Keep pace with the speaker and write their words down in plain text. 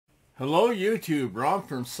Hello YouTube, Ron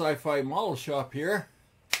from Sci-Fi Model Shop here.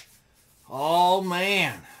 Oh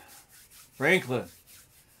man, Franklin.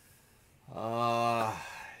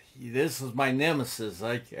 This is my nemesis.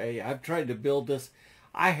 I've tried to build this.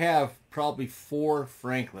 I have probably 4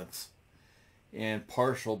 Franklins in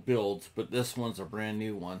partial builds, but this one's a brand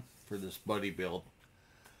new one for this buddy build.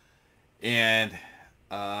 And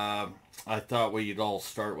I thought we'd all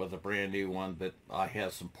start with a brand new one, but I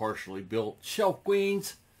have some partially built shelf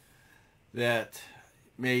queens that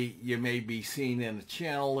you may be seeing in the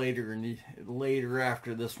channel later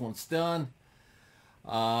after this one's done.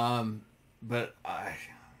 But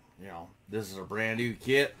this is a brand new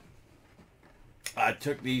kit. I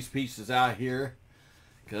took these pieces out here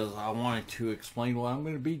because I wanted to explain what I'm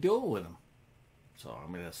going to be doing with them. So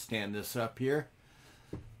I'm going to stand this up here.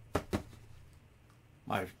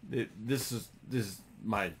 This is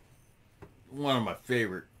one of my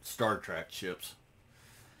favorite Star Trek ships.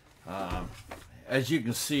 As you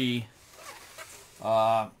can see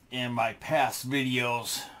in my past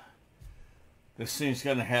videos, this thing's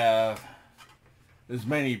going to have as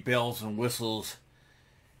many bells and whistles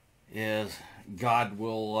as God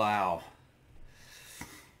will allow.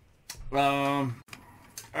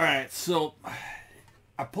 Alright, so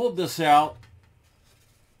I pulled this out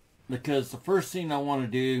because the first thing I want to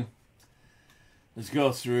do is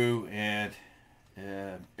go through and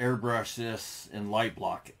airbrush this and light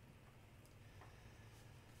block it.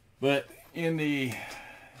 But in the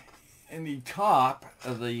top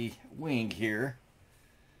of the wing here,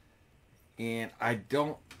 and I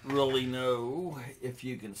don't really know if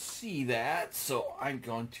you can see that, so I'm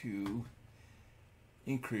going to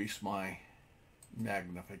increase my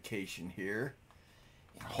magnification here.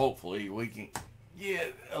 And hopefully we can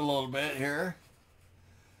get a little bit here.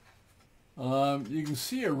 You can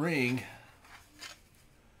see a ring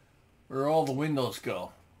where all the windows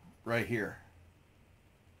go, right here.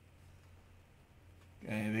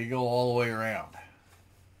 And they go all the way around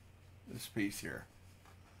this piece here.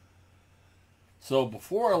 So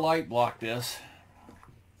before I light block this,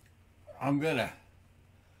 I'm gonna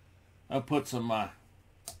put some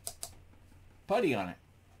putty on it.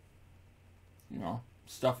 You know,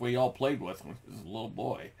 stuff we all played with as a little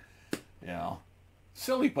boy. You know,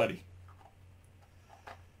 silly putty.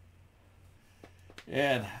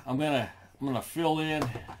 And I'm gonna fill in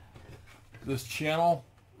this channel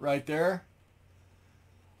right there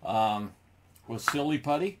with silly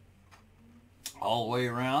putty all the way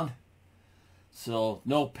around. So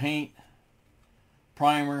no paint,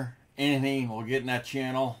 primer, anything will get in that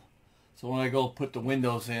channel. So when I go put the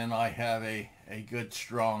windows in, I have a good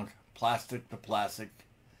strong plastic to plastic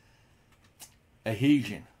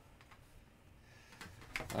adhesion.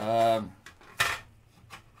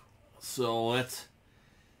 So that's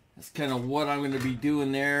kind of what I'm going to be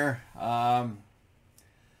doing there. I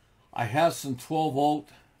have some 12-volt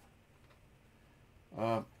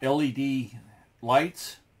LED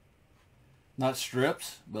lights, not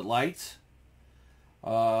strips, but lights.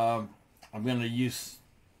 I'm going to use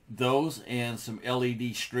those and some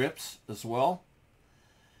LED strips as well.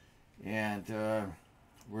 And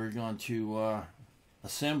we're going to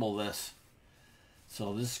assemble this.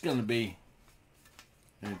 So this is going to be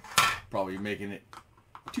probably making it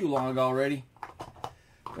too long already,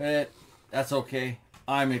 but that's okay.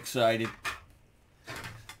 I'm excited.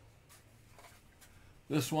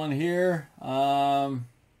 This one here,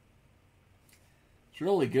 it's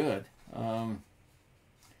really good. I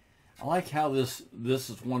like how this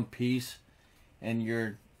is one piece, and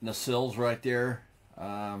your nacelles right there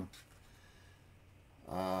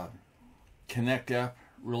connect up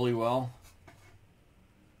really well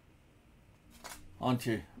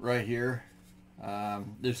onto right here.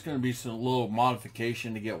 There's going to be some little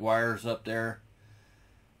modification to get wires up there.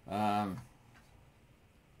 I'll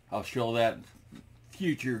show that in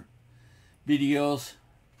future videos.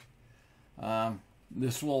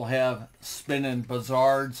 This will have spinning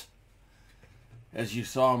buzzards, as you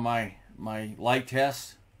saw in my light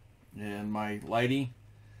test and my lighting.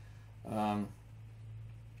 And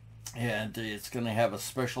it's going to have a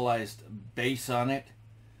specialized base on it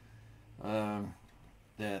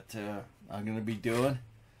that I'm going to be doing.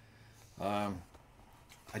 I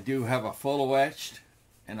do have a photo etched,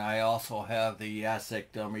 and I also have the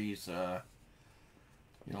Aztec dummies,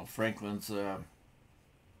 Franklin's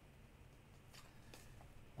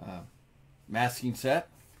masking set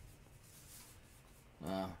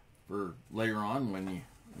for later on when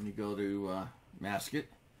you go to mask it.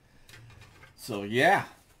 So yeah,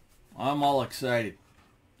 I'm all excited.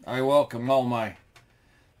 I welcome all the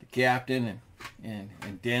captain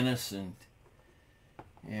and Dennis and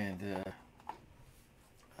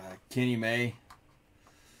Kenny May.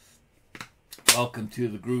 Welcome to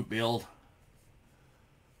the group build.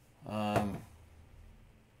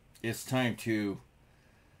 It's time to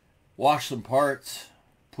wash some parts,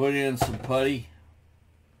 put in some putty,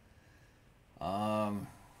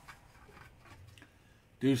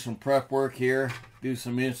 do some prep work here, do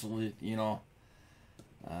some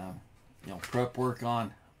prep work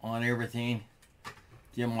on everything,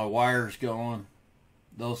 get my wires going,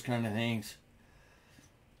 those kind of things,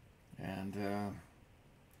 and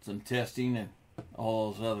some testing and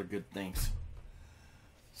all those other good things.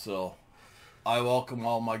 So I welcome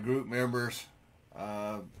all my group members.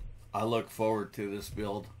 I look forward to this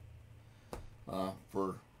build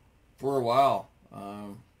for a while.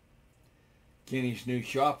 Kenny's new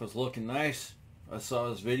shop is looking nice. I saw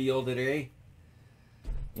his video today.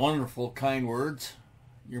 Wonderful, kind words.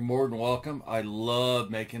 You're more than welcome. I love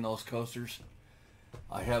making those coasters.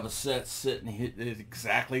 I have a set sitting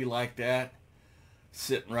exactly like that,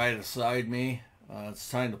 sitting right beside me. It's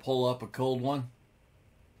time to pull up a cold one.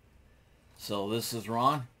 So this is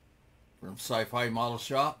Ron from Sci-Fi Model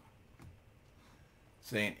Shop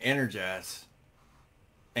saying energize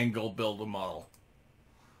and go build a model.